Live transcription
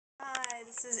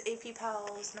This is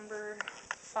AdventurePals number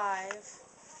 5,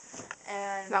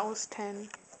 and that was 10.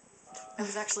 It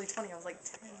was actually 20. I was like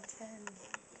 10,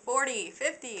 40,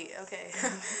 50. Okay.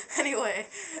 Anyway,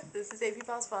 this is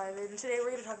AdventurePals 5, and today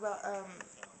we're going to talk about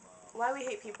why we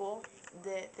hate people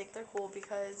that think they're cool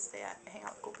because they hang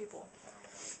out with cool people.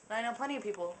 And I know plenty of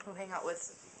people who hang out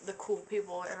with the cool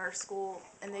people in our school,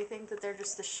 and they think that they're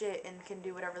just the shit and can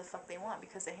do whatever the fuck they want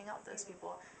because they hang out with those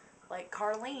people. Like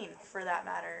Carlene, for that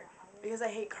matter. Because I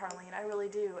hate Carlene, I really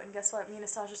do. And guess what? Me and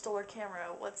Nastasha stole her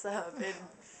camera. What's up? In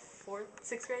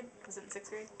 6th grade? Was it in 6th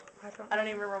grade? I don't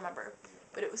even remember.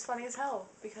 But it was funny as hell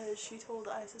because she told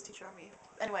the ISS teacher on me.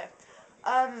 Anyway,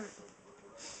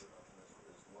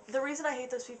 the reason I hate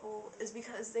those people is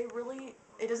because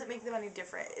it doesn't make them any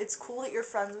different. It's cool that you're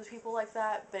friends with people like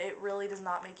that, but it really does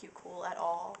not make you cool at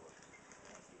all.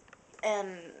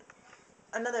 And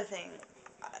another thing,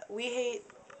 we hate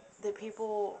that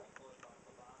people...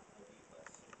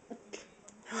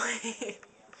 Wait.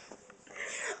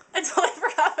 I totally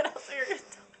forgot what else we were going to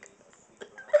talk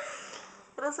about.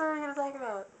 What else were we going to talk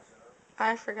about?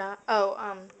 I forgot.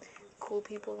 Oh, cool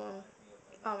people.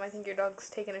 I think your dog's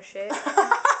taking a shit.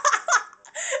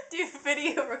 Dude,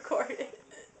 video record it.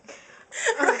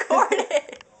 Record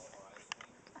it.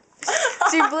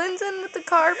 She blends in with the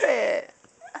carpet.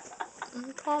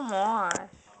 Come on.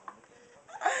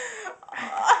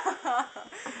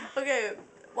 Okay,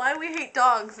 why do we hate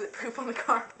dogs that poop on the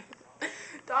carpet?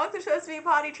 Dogs are supposed to be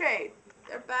potty trained.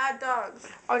 They're bad dogs.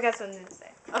 Oh, I got something to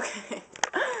say. Okay.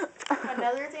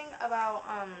 Another thing about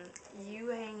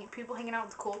people hanging out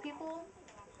with cool people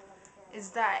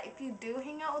is that if you do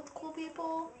hang out with cool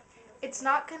people, it's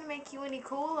not gonna make you any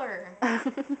cooler.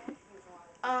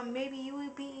 Maybe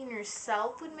you being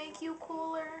yourself would make you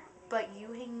cooler, but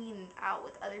you hanging out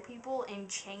with other people and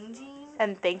changing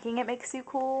And thinking it makes you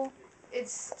cool?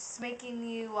 It's just making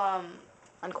you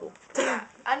Uncool. Yeah,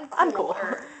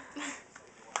 Uncool.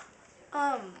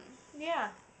 Yeah.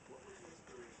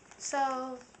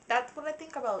 So that's what I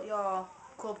think about y'all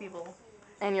cool people.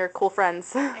 And your cool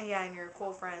friends. And your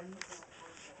cool friends.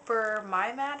 For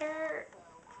my matter,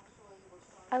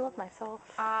 I love myself.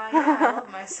 I love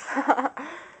myself.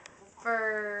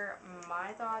 For my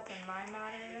thoughts and my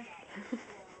matter,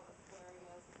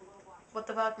 what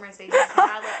the fuck, Mercedes? You're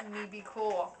not letting me be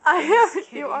cool.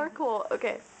 You are cool.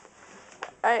 Okay.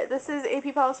 Alright, this is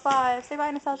AdventurePals 5. Say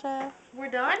bye, Nastasha. We're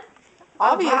done?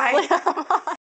 Obviously.